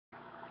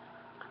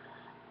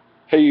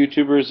Hey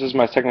YouTubers, this is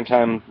my second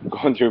time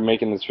going through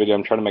making this video.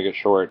 I'm trying to make it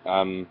short,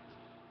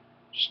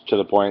 just to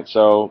the point.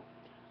 So,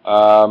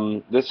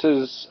 this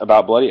is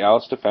about Bloody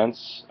Alice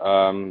defense.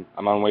 I'm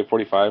on wave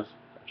 45.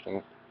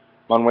 I'm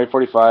on wave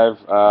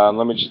 45.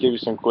 Let me just give you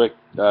some quick,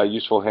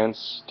 useful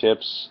hints,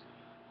 tips,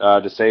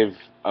 to save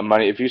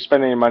money. If you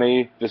spend any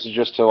money, this is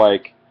just to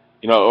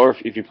or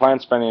if you plan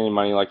on spending any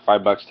money, like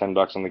 $5,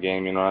 $10 on the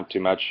game, not too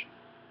much.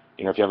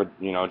 If you have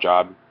a,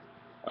 job.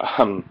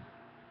 Um,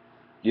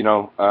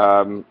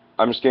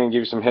 I'm just going to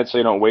give you some hints so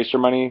you don't waste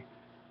your money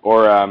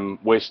or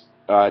waste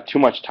too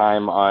much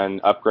time on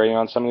upgrading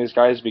on some of these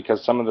guys,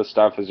 because some of the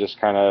stuff is just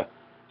kind of,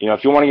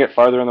 if you want to get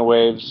farther in the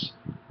waves,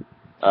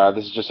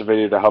 this is just a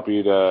video to help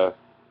you to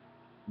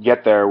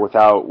get there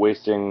without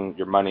wasting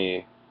your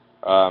money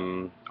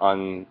on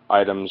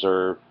items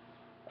or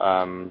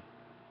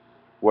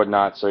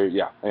whatnot. So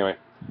yeah, anyway,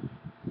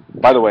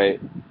 by the way,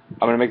 I'm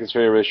going to make this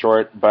video really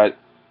short, but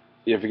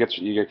if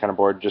you get kind of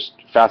bored, just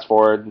fast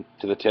forward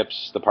to the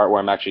tips, the part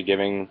where I'm actually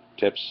giving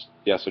tips.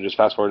 Yeah, so just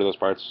fast forward to those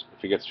parts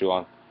if it gets too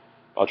long.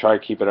 I'll try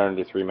to keep it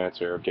under 3 minutes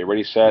here. Okay,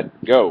 ready, set,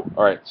 go.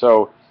 Alright,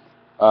 so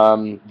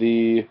first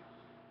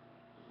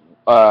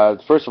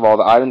of all,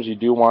 the items you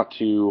do want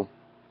to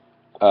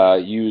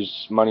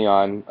use money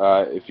on,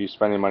 if you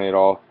spend any money at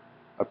all,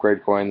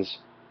 upgrade coins,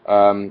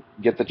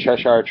 get the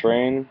Cheshire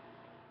Train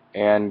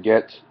and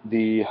get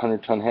the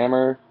 100-ton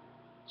hammer.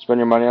 Spend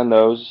your money on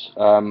those,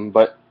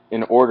 but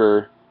in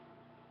order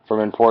from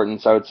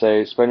importance, I would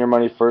say spend your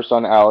money first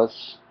on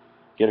Alice,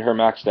 get her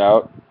maxed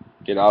out,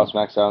 get Alice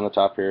maxed out on the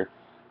top here.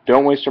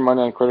 Don't waste your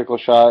money on critical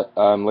shot.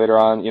 Later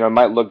on, it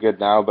might look good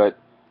now, but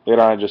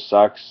later on it just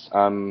sucks.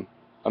 I'm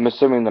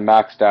assuming the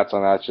max stats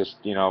on that's just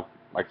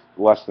like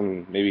less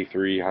than maybe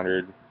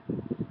 300,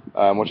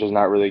 which is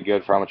not really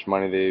good for how much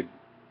money they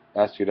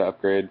ask you to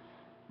upgrade.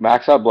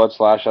 Max out Blood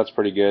Slash, that's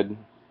pretty good.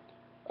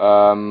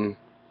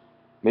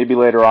 Maybe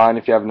later on,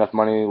 if you have enough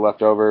money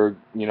left over,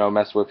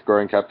 mess with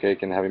Growing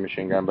Cupcake and Heavy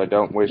Machine Gun, but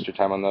don't waste your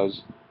time on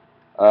those.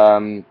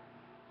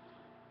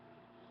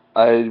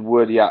 I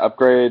would, yeah,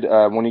 upgrade,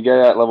 when you get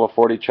at level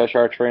 40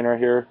 Cheshire Train right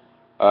here,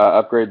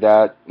 upgrade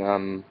that,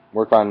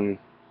 work on,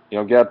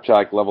 get up to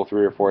like level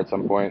 3 or 4 at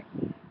some point,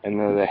 and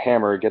then the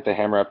hammer, get the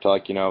hammer up to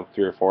like, 3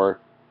 or 4.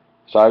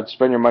 So I would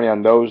spend your money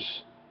on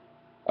those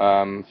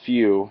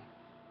few.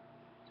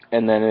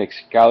 And then an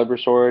Excalibur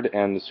sword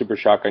and the super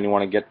shotgun, you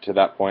want to get to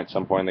that point at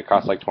some point. They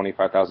cost like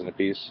 25,000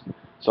 apiece,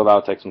 so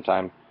that'll take some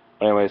time.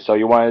 But anyway, so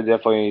you want to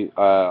definitely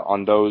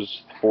on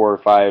those 4 or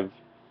 5,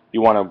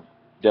 you want to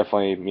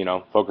definitely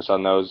focus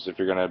on those if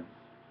you're gonna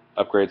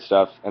upgrade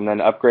stuff. And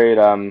then upgrade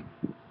the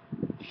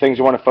things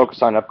you want to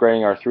focus on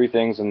upgrading are 3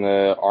 things in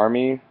the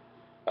army,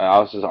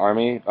 Alice's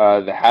army.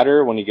 The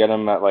Hatter, when you get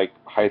him at like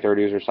high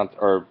 30s or something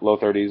or low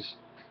 30s,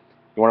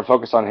 you want to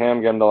focus on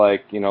him, get him to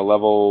like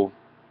level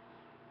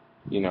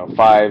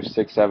 5,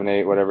 6, 7,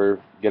 8,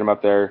 whatever, get him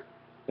up there.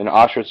 Then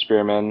Ostrich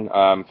Spearman,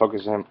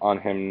 focus on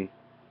him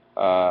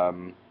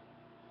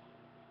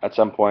at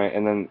some point.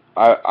 And then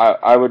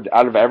I would,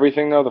 out of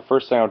everything though, the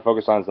first thing I would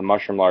focus on is the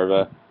Mushroom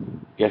Larva.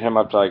 Get him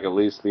up to like at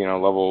least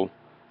level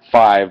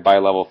 5 by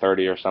level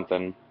 30 or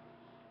something.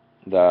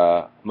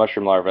 The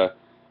Mushroom Larva.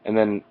 And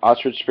then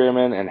Ostrich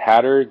Spearman and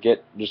Hatter,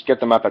 just get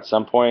them up at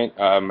some point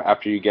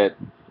after you get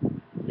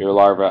your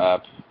larva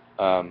up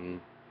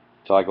to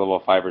like level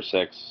 5 or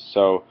 6.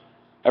 So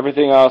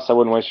everything else I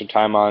wouldn't waste your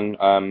time on.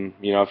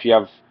 If you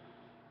have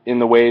in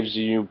the waves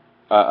you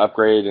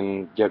upgrade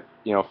and get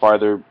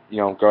farther,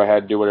 go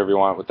ahead, do whatever you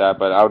want with that.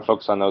 But I would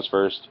focus on those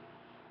first.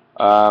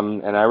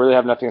 And I really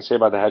have nothing to say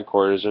about the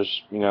headquarters.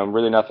 There's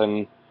really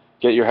nothing.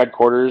 Get your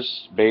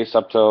headquarters base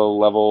up to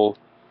level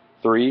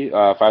 3,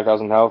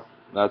 5,000 health.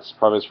 That's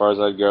probably as far as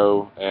I'd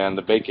go. And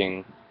the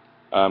baking,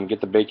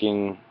 get the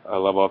baking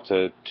level up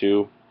to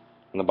 2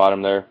 on the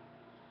bottom there.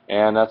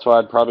 And that's why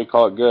I'd probably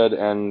call it good.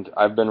 And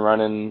I've been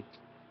running,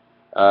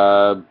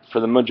 for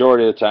the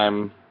majority of the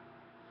time,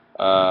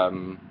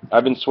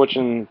 I've been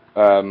switching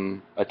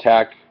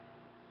attack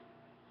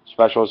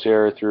specials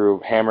here through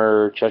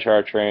Hammer,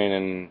 Cheshire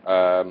Train,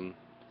 and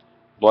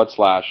Blood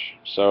Slash.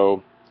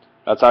 So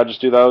that's how I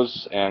just do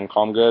those and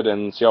call them good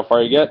and see how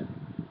far you get.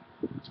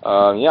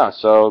 Yeah,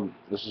 so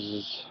this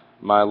is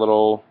my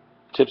little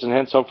tips and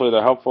hints. Hopefully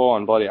they're helpful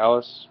on Bloody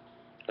Alice.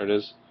 There it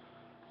is.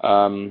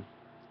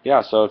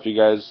 Yeah, so if you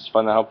guys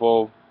find that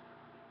helpful,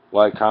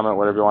 like, comment,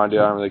 whatever you want to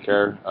do. I don't really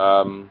care.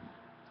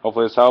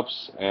 Hopefully this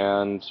helps,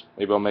 and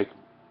maybe I'll make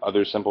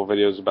other simple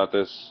videos about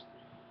this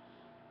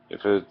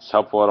if it's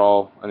helpful at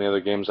all. Any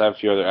other games? I have a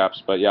few other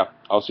apps, but yeah,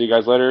 I'll see you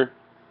guys later.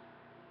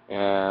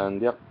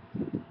 And yep,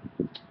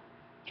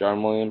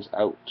 John Williams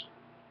out.